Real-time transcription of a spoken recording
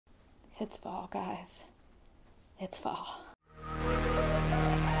It's fall, guys. It's fall.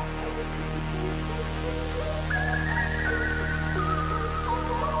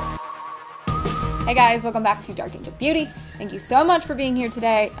 Hey guys, welcome back to Dark Angel Beauty. Thank you so much for being here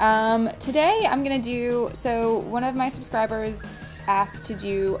today. Today I'm gonna do, so one of my subscribers asked to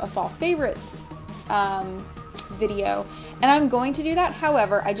do a fall favorites video, and I'm going to do that.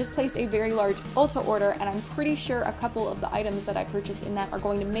 However, I just placed a very large Ulta order, and I'm pretty sure a couple of the items that I purchased in that are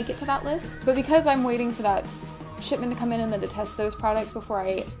going to make it to that list. But because I'm waiting for that shipment to come in and then to test those products before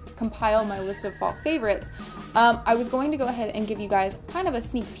I compile my list of fall favorites, I was going to go ahead and give you guys kind of a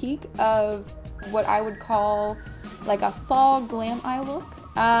sneak peek of what I would call like a fall glam eye look.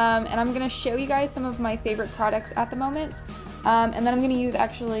 And I'm going to show you guys some of my favorite products at the moment. And then I'm going to use,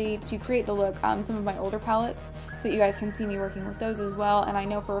 actually, to create the look, some of my older palettes so that you guys can see me working with those as well. And I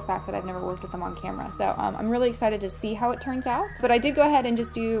know for a fact that I've never worked with them on camera. So I'm really excited to see how it turns out. But I did go ahead and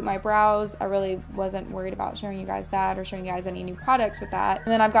just do my brows. I really wasn't worried about showing you guys that or showing you guys any new products with that. And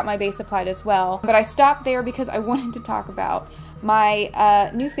then I've got my base applied as well. But I stopped there because I wanted to talk about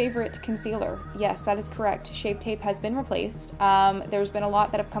my new favorite concealer. Yes, that is correct. Shape Tape has been replaced. There's been a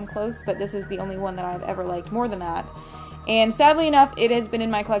lot that have come close, but this is the only one that I've ever liked more than that. And sadly enough, it has been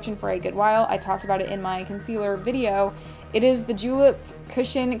in my collection for a good while. I talked about it in my concealer video. It is the Julip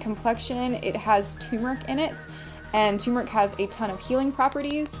Cushion Complexion. It has turmeric in it, and turmeric has a ton of healing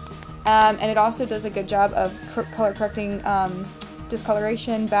properties. And it also does a good job of color correcting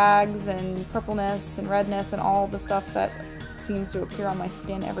discoloration, bags, and purpleness, and redness, and all the stuff that seems to appear on my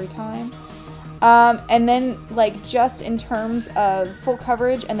skin every time. And then, like, just in terms of full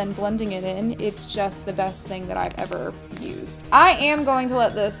coverage and then blending it in, it's just the best thing that I've ever used. I am going to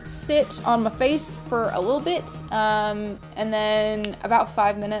let this sit on my face for a little bit, and then about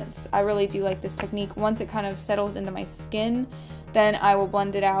 5 minutes. I really do like this technique. Once it kind of settles into my skin, then I will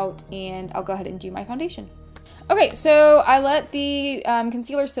blend it out and I'll go ahead and do my foundation. Okay, so I let the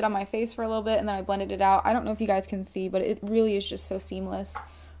concealer sit on my face for a little bit and then I blended it out. I don't know if you guys can see, but it really is just so seamless.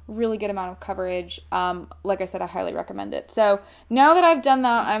 Really good amount of coverage. Like I said, I highly recommend it. So now that I've done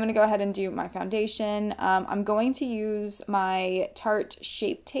that, I'm going to go ahead and do my foundation. I'm going to use my Tarte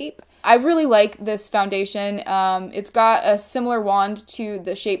Shape Tape. I really like this foundation. It's got a similar wand to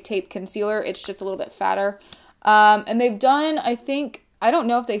the Shape Tape concealer. It's just a little bit fatter. And they've done, I think, I don't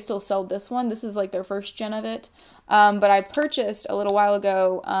know if they still sell this one. This is like their first gen of it. But I purchased a little while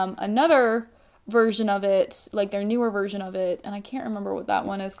ago another version of it, like their newer version of it, and I can't remember what that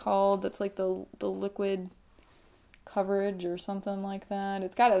one is called. That's like the liquid coverage or something like that.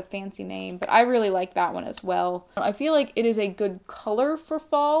 It's got a fancy name, but I really like that one as well. I feel like it is a good color for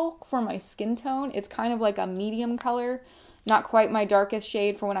fall for my skin tone. It's kind of like a medium color, not quite my darkest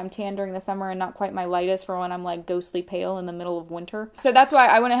shade for when I'm tan during the summer, and not quite my lightest for when I'm like ghostly pale in the middle of winter. So that's why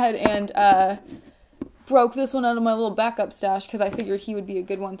I went ahead and broke this one out of my little backup stash because I figured he would be a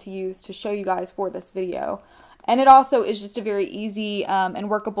good one to use to show you guys for this video. And it also is just a very easy and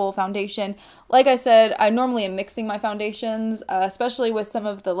workable foundation. Like I said, I normally am mixing my foundations, especially with some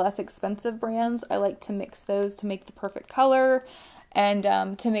of the less expensive brands. I like to mix those to make the perfect color and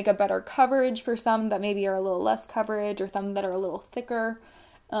to make a better coverage for some that maybe are a little less coverage or some that are a little thicker.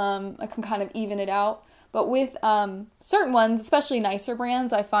 I can kind of even it out. But with certain ones, especially nicer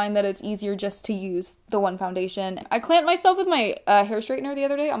brands, I find that it's easier just to use the one foundation. I clamped myself with my hair straightener the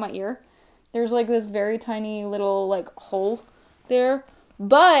other day on my ear. There's like this very tiny little like hole there.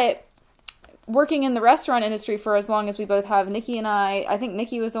 But working in the restaurant industry for as long as we both have, Nikki and I think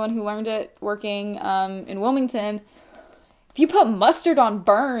Nikki was the one who learned it working in Wilmington. If you put mustard on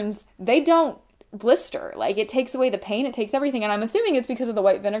burns, they don't blister. Like, it takes away the pain, it takes everything, and I'm assuming it's because of the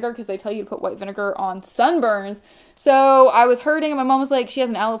white vinegar, because they tell you to put white vinegar on sunburns. So I was hurting, and my mom was like, she has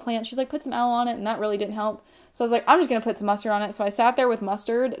an aloe plant, she's like, put some aloe on it, and that really didn't help. So I was like, I'm just gonna put some mustard on it. So I sat there with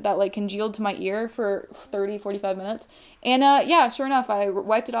mustard that like congealed to my ear for 30-45 minutes, and yeah, sure enough, I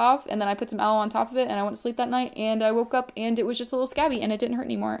wiped it off, and then I put some aloe on top of it, and I went to sleep that night, and I woke up and it was just a little scabby, and it didn't hurt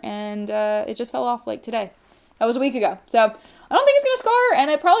anymore, and it just fell off like today. That was a week ago. So I don't think it's gonna scar,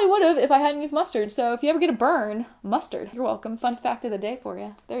 and it probably would have if I hadn't used mustard. So if you ever get a burn, mustard. You're welcome. Fun fact of the day for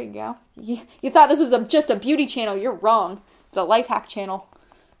you. There you go. You thought this was just a beauty channel. You're wrong. It's a life hack channel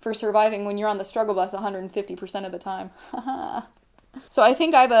for surviving when you're on the struggle bus 150% of the time. So I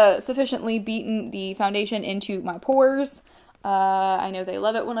think I've sufficiently beaten the foundation into my pores. I know they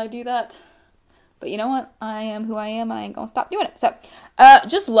love it when I do that. But you know what? I am who I am, and I ain't gonna stop doing it. So,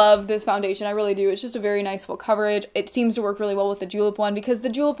 just love this foundation. I really do. It's just a very nice full coverage. It seems to work really well with the Julip one, because the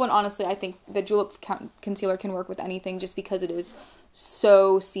Julip one, honestly, I think the Julip concealer can work with anything just because it is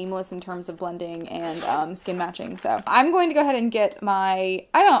so seamless in terms of blending and skin matching. So, I'm going to go ahead and get my,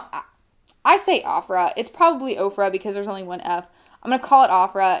 I say Ofra. It's probably Ofra because there's only one F. I'm going to call it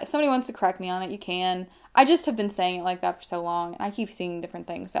Ofra. If somebody wants to correct me on it, you can. I just have been saying it like that for so long, and I keep seeing different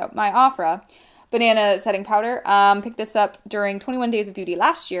things. So my Ofra Banana Setting Powder, picked this up during 21 Days of Beauty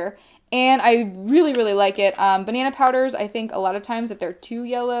last year, and I really, really like it. Banana powders, I think a lot of times if they're too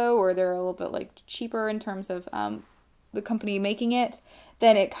yellow or they're a little bit like cheaper in terms of the company making it,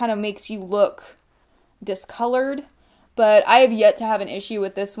 then it kind of makes you look discolored. But I have yet to have an issue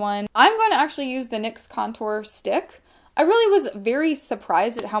with this one. I'm going to actually use the NYX Contour Stick. I really was very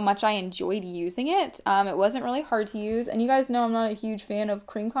surprised at how much I enjoyed using it. It wasn't really hard to use, and you guys know I'm not a huge fan of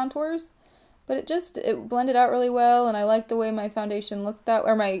cream contours, but it blended out really well, and I like the way my foundation looked that,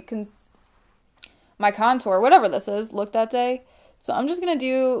 or my contour, whatever this is, looked that day. So I'm just going to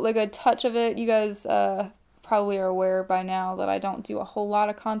do like a touch of it. You guys probably are aware by now that I don't do a whole lot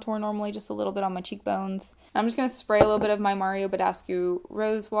of contour normally, just a little bit on my cheekbones. I'm just going to spray a little bit of my Mario Badescu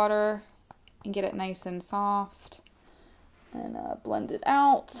Rose Water and get it nice and soft and blend it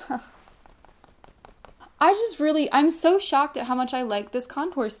out. I'm so shocked at how much I like this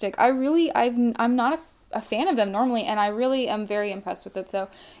contour stick. I'm not a fan of them normally, and I really am very impressed with it. So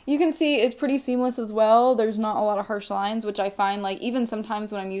you can see it's pretty seamless as well. There's not a lot of harsh lines, which I find, like, even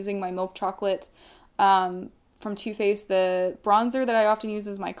sometimes when I'm using my milk chocolate from Too Faced, the bronzer that I often use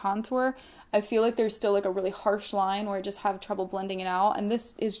as my contour, I feel like there's still like a really harsh line where I just have trouble blending it out, and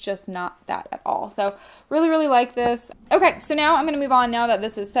this is just not that at all. So really, really like this. Okay, so now I'm going to move on. Now that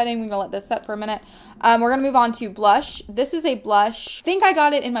this is setting, we're going to let this set for a minute. We're going to move on to blush. This is a blush. I think I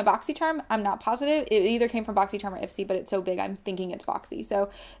got it in my BoxyCharm. I'm not positive. It either came from BoxyCharm or Ipsy, but it's so big I'm thinking it's Boxy. So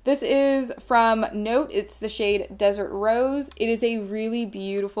this is from Note. It's the shade Desert Rose. It is a really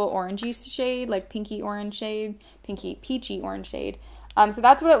beautiful orangey shade, like pinky orange shade, pinky peachy orange shade. So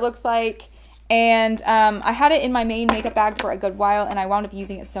that's what it looks like. And I had it in my main makeup bag for a good while, and I wound up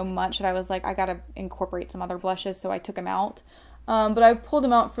using it so much that I was like, I gotta incorporate some other blushes, so I took them out. But I pulled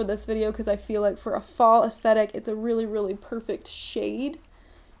them out for this video because I feel like for a fall aesthetic, it's a really, really perfect shade.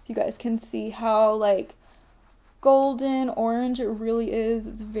 If you guys can see how, like, golden orange it really is.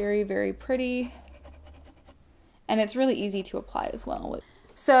 It's very, very pretty. And it's really easy to apply as well.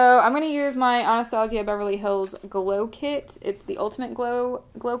 So I'm going to use my Anastasia Beverly Hills Glow Kit. It's the Ultimate Glow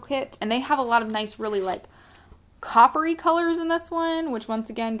Kit. And they have a lot of nice, really, like, coppery colors in this one, which,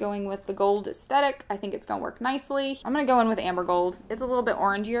 once again, going with the gold aesthetic, I think it's going to work nicely. I'm going to go in with Amber Gold. It's a little bit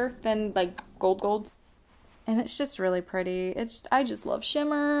orangier than, like, gold. And it's just really pretty. I just love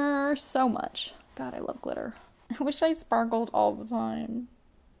shimmer so much. God, I love glitter. I wish I sparkled all the time.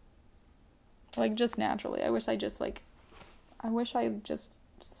 Like, just naturally. I wish I just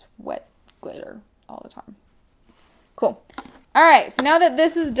sweat glitter all the time. Cool. All right, so now that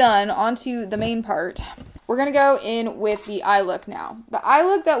this is done, onto the main part. We're going to go in with the eye look now. The eye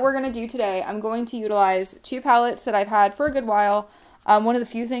look that we're going to do today, I'm going to utilize two palettes that I've had for a good while. One of the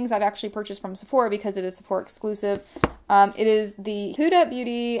few things I've actually purchased from Sephora because it is Sephora exclusive. It is the Huda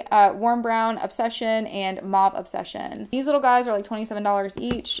Beauty Warm Brown Obsession and Mauve Obsession. These little guys are like $27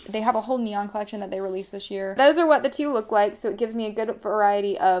 each. They have a whole neon collection that they released this year. Those are what the two look like, so it gives me a good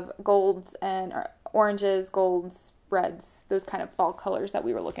variety of golds and oranges, golds, reds, those kind of fall colors that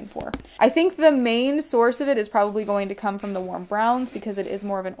we were looking for. I think the main source of it is probably going to come from the warm browns because it is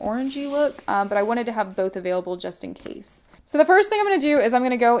more of an orangey look, but I wanted to have both available just in case. So the first thing I'm going to do is I'm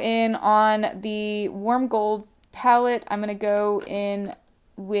going to go in on the warm gold palette. I'm going to go in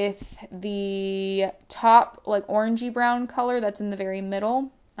with the top, like, orangey brown color that's in the very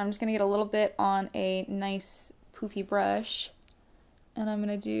middle. I'm just going to get a little bit on a nice poofy brush, and I'm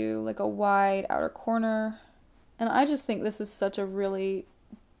going to do like a wide outer corner. And I just think this is such a really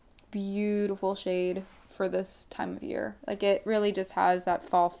beautiful shade for this time of year. Like, it really just has that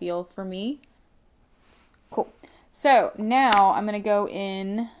fall feel for me. Cool. So now I'm going to go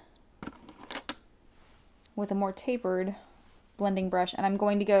in with a more tapered blending brush, and I'm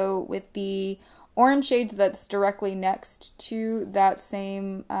going to go with the orange shades that's directly next to that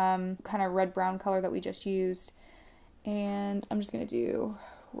same kind of red-brown color that we just used. And I'm just going to do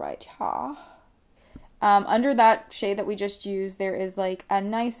right here. Under that shade that we just used, there is like a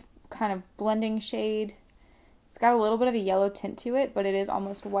nice kind of blending shade. It's got a little bit of a yellow tint to it, but it is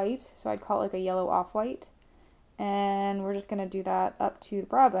almost white, so I'd call it like a yellow off-white. And we're just going to do that up to the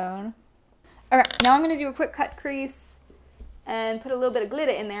brow bone. Okay, now I'm going to do a quick cut crease and put a little bit of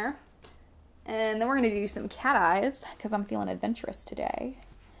glitter in there. And then we're going to do some cat eyes because I'm feeling adventurous today.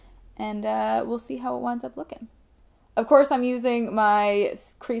 And we'll see how it winds up looking. Of course, I'm using my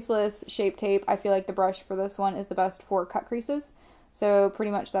creaseless Shape Tape. I feel like the brush for this one is the best for cut creases. So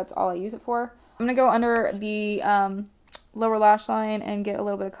pretty much that's all I use it for. I'm going to go under the lower lash line and get a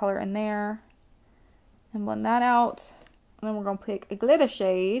little bit of color in there. And blend that out. And then we're going to pick a glitter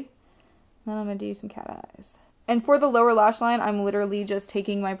shade. And then I'm going to do some cat eyes. And for the lower lash line, I'm literally just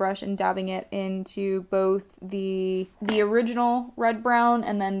taking my brush and dabbing it into both the original red brown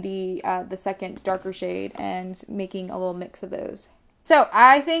and then the second darker shade and making a little mix of those. So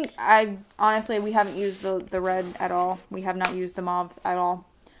I think honestly, we haven't used the red at all. We have not used the mauve at all.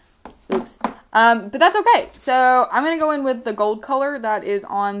 Oops. But that's okay. So I'm going to go in with the gold color that is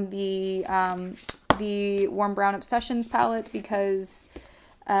on the Warm Brown Obsessions palette because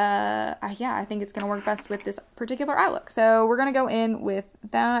yeah, I think it's going to work best with this particular eye look. So we're going to go in with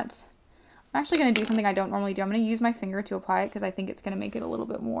that. I'm actually going to do something I don't normally do. I'm going to use my finger to apply it because I think it's going to make it a little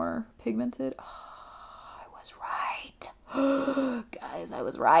bit more pigmented. Oh, I was right. Guys, I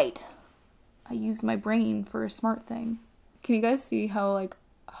was right. I used my brain for a smart thing. Can you guys see how, like,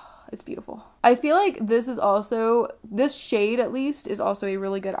 it's beautiful. I feel like this shade at least is also a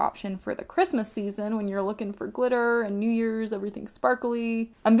really good option for the Christmas season when you're looking for glitter and New Year's, everything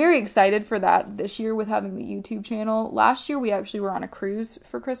sparkly. I'm very excited for that this year with having the YouTube channel. Last year we actually were on a cruise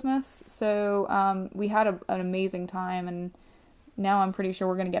for Christmas, so we had an amazing time, and now I'm pretty sure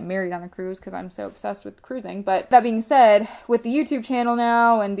we're going to get married on a cruise because I'm so obsessed with cruising. But that being said, with the YouTube channel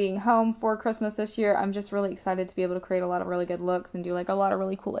now and being home for Christmas this year, I'm just really excited to be able to create a lot of really good looks and do like a lot of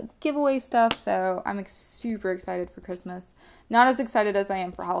really cool like giveaway stuff. So I'm super excited for Christmas. Not as excited as I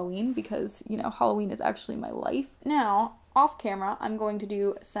am for Halloween because, you know, Halloween is actually my life. Now, off camera, I'm going to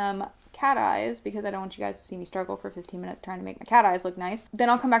do some cat eyes because I don't want you guys to see me struggle for 15 minutes trying to make my cat eyes look nice. Then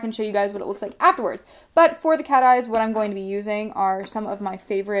I'll come back and show you guys what it looks like afterwards. But for the cat eyes, what I'm going to be using are some of my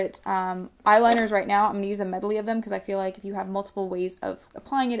favorite eyeliners right now. I'm going to use a medley of them because I feel like if you have multiple ways of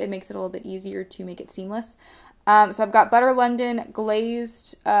applying it, it makes it a little bit easier to make it seamless. So I've got Butter London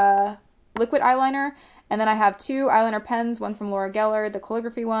Glazed liquid eyeliner, and then I have two eyeliner pens, one from Laura Geller, the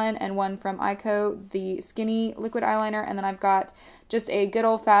Calligraphy one, and one from Co, the Skinny liquid eyeliner, and then I've got just a good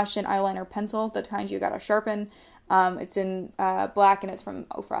old-fashioned eyeliner pencil, the kind you gotta sharpen. It's in black, and it's from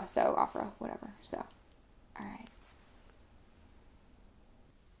Ofra, whatever, so, alright.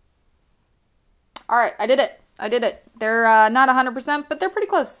 Alright, I did it. They're not 100%, but they're pretty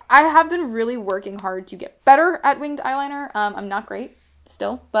close. I have been really working hard to get better at winged eyeliner. I'm not great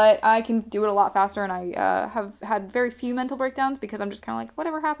still, but I can do it a lot faster, and I have had very few mental breakdowns because I'm just kind of like,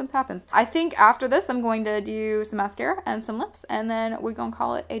 whatever happens, happens. I think after this, I'm going to do some mascara and some lips, and then we're going to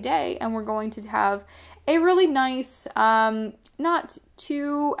call it a day, and we're going to have a really nice, not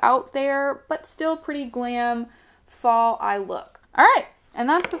too out there, but still pretty glam fall eye look. All right. And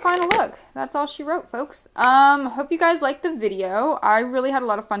that's the final look. That's all she wrote, folks. Hope you guys liked the video. I really had a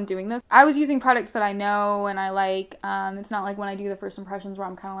lot of fun doing this. I was using products that I know and I like. It's not like when I do the first impressions where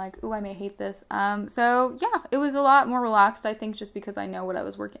I'm kind of like, ooh, I may hate this. So yeah, it was a lot more relaxed, I think, just because I knew what I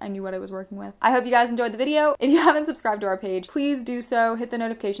was working with. I hope you guys enjoyed the video. If you haven't subscribed to our page, please do so. Hit the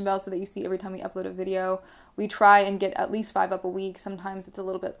notification bell so that you see every time we upload a video. We try and get at least 5 up a week. Sometimes it's a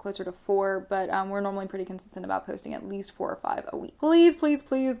little bit closer to 4, but we're normally pretty consistent about posting at least 4 or 5 a week. Please, please,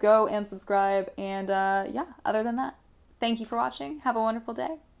 please go and subscribe. And yeah, other than that, thank you for watching. Have a wonderful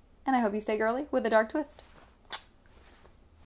day. And I hope you stay girly with a dark twist.